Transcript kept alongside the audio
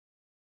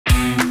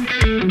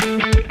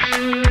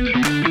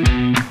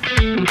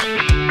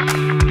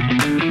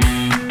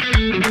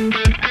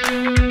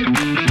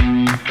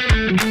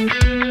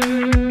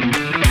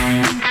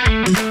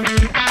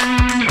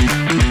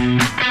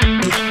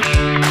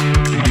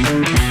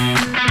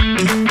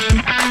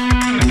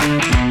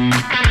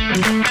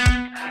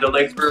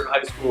Brewer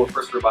High School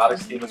FIRST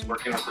Robotics team is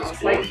working with the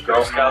school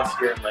Girl Scouts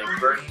here in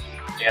Lynchburg,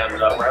 and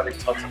we're having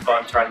tons of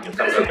fun trying to get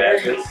them their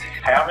badges.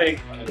 Having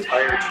an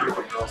entire troop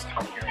of girls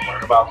come here and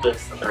learn about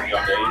this at their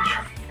young age,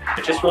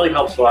 it just really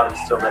helps a lot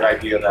instill that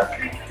idea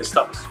that this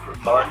stuff is super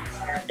fun,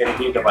 and it can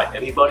be done by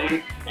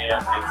anybody,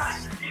 and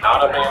it's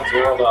not a man's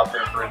world out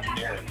there for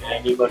engineering.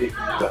 Anybody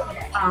can do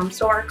it.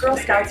 So our Girl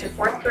Scouts are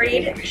 4th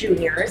grade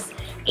juniors,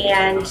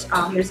 and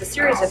there's a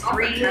series of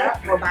 3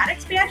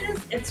 robotics badges,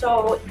 and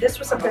so this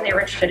was something they were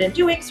interested in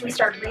doing, so we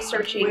started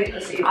researching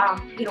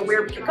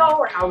where we could go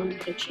or how we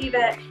could achieve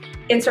it,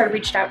 and so I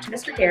reached out to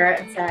Mr. Garrett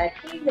and said,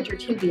 hey, would your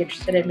team be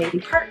interested in maybe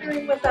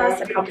partnering with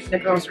us and helping the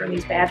girls earn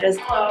these badges?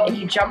 And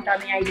he jumped on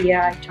the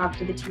idea. I talked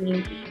to the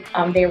team,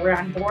 they were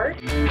on board.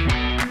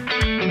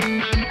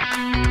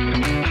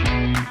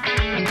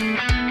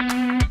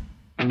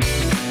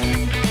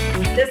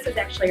 This is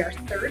actually our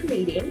 3rd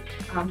meeting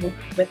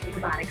with the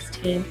robotics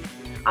team.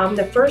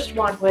 The first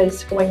one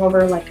was going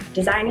over like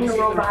designing a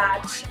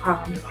robot,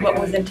 what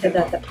was into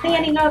the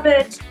planning of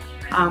it.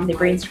 They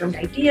brainstormed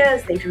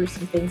ideas, they drew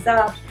some things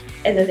up,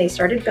 and then they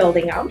started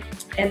building them.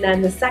 And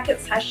then the second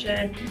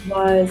session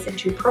was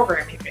into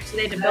programming. So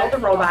they had to build a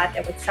robot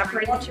that would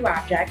separate the 2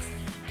 objects.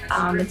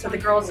 And so the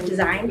girls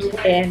designed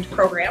and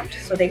programmed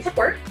so they could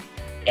work.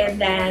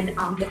 And then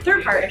the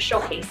third part is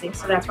showcasing,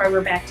 so that's why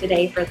we're back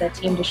today for the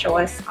team to show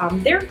us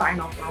their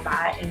final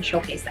robot and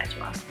showcase that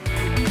to us.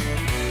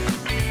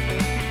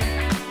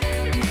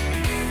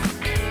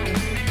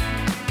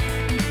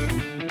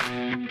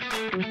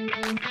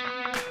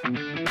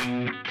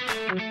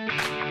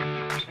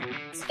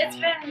 It's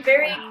been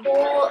very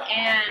cool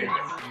and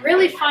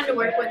really fun to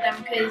work with them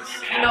because,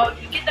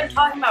 you get them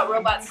talking about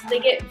robots, they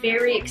get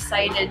very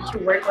excited to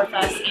work with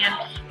us and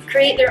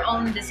create their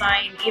own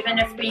design, even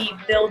if we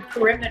build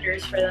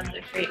perimeters for them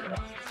to create with.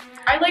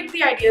 I like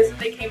the ideas that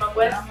they came up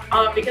with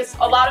because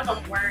a lot of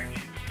them weren't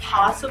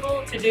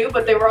possible to do,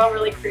 but they were all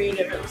really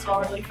creative. It was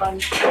all really fun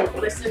to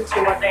listen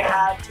to what they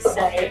had to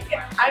say.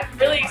 I'm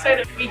really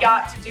excited we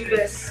got to do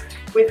this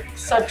with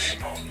such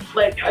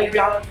a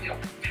young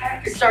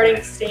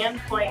starting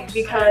standpoint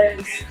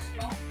because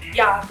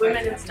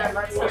women in STEM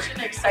are such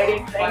an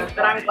exciting thing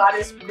that I'm glad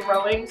is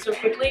growing so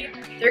quickly.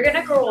 They're going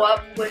to grow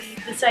up with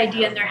this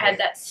idea in their head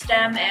that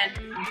STEM and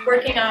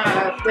working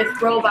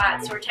with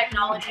robots or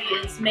technology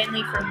is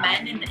mainly for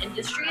men in the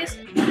industries.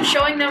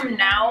 Showing them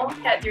now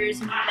that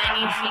there's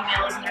many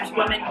females and there's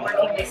women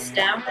working with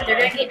STEM, they're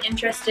going to get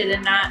interested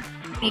and not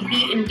be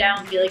beaten down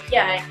and be like,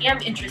 yeah, I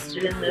am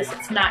interested in this,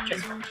 it's not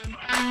just for me.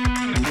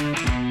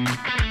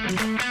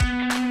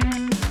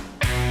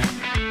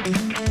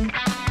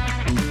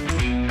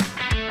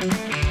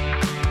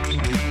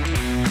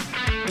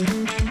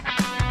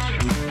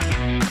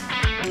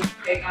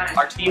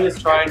 Our team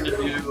is trying to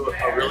do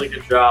a really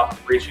good job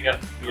of reaching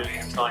out to the community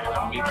and telling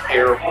them we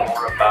care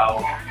more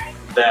about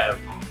them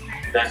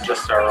than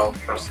just our own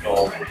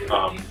personal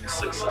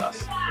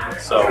success.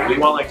 So we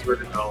want Lynchburg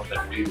to know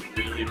that we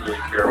really, really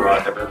care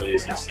about everybody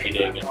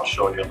succeeding and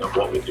showing them that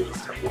what we do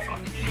is totally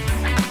fun.